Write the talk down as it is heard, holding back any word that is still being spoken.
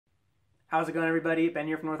How's it going, everybody? Ben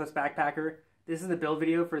here from Northwest Backpacker. This is the build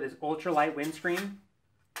video for this ultralight windscreen.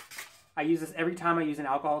 I use this every time I use an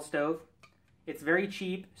alcohol stove. It's very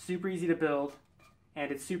cheap, super easy to build,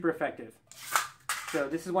 and it's super effective. So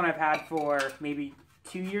this is one I've had for maybe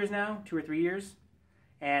 2 years now, 2 or 3 years,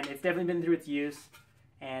 and it's definitely been through its use,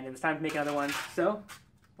 and it was time to make another one. So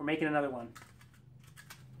we're making another one.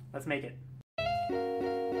 Let's make it.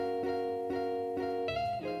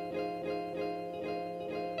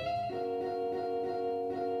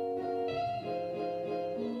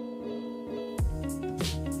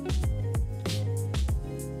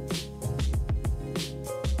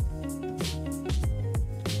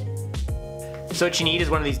 So what you need is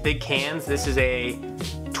one of these big cans. This is a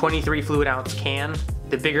 23 fluid ounce can.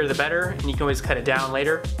 The bigger the better, and you can always cut it down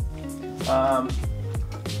later.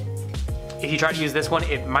 If you try to use this one,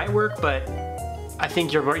 it might work, but I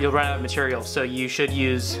think you'll run out of material, so you should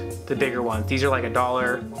use the bigger ones. These are like $1.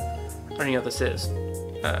 I don't even know what this is.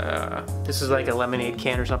 This is like a lemonade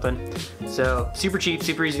can or something. So super cheap,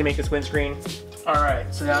 super easy to make this windscreen. All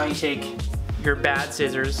right, so now you take your bad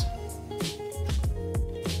scissors.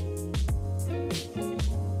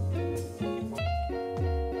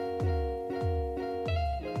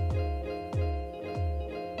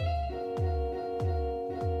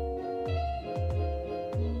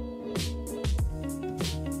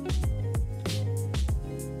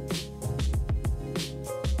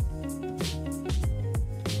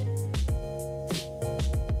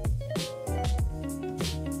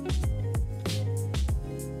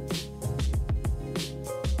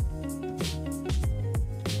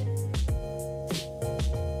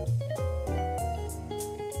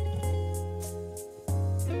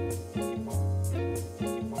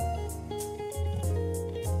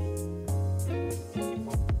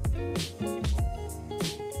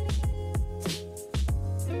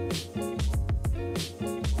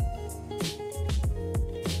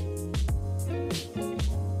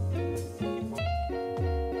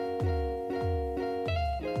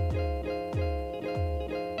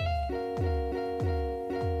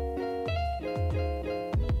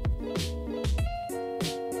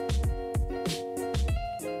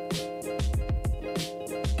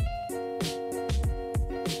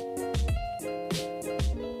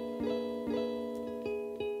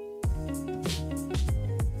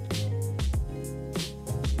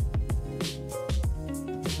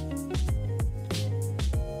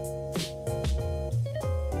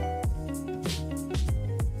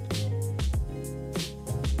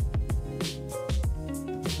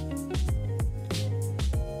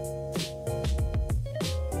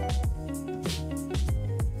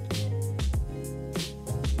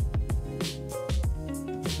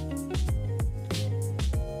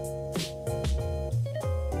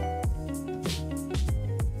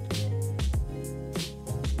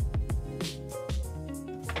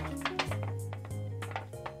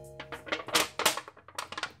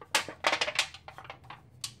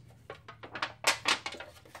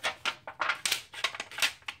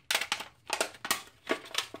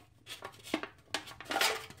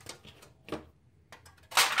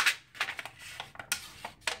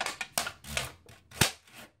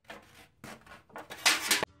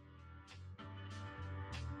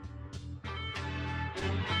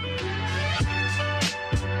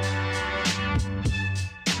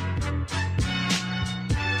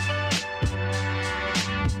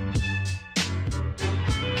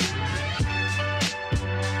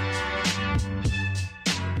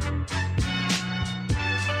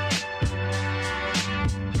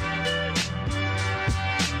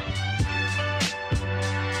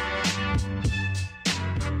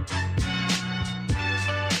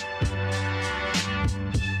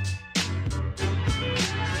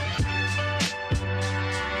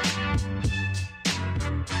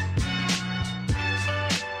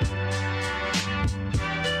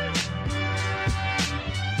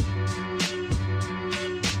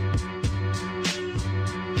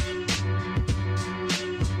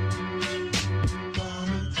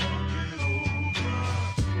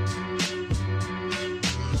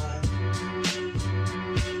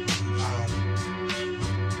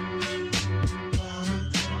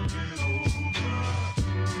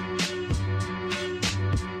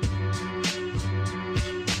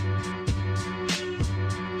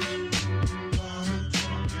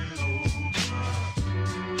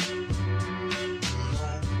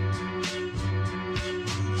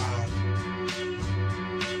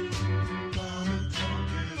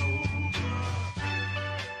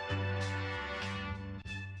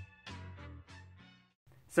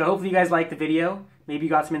 So hopefully you guys liked the video. Maybe you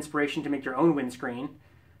got some inspiration to make your own windscreen.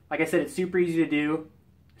 Like I said, it's super easy to do,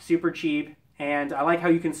 super cheap, And I like how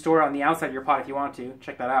you can store it on the outside of your pot if you want to.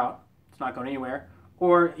 Check that out. It's not going anywhere.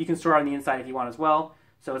 Or you can store it on the inside if you want as well.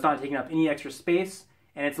 So it's not taking up any extra space.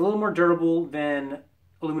 And it's a little more durable than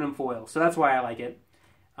aluminum foil. So that's why I like it.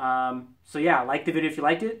 So yeah, like the video if you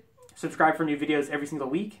liked it. Subscribe for new videos every single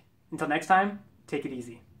week. Until next time, take it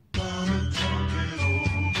easy.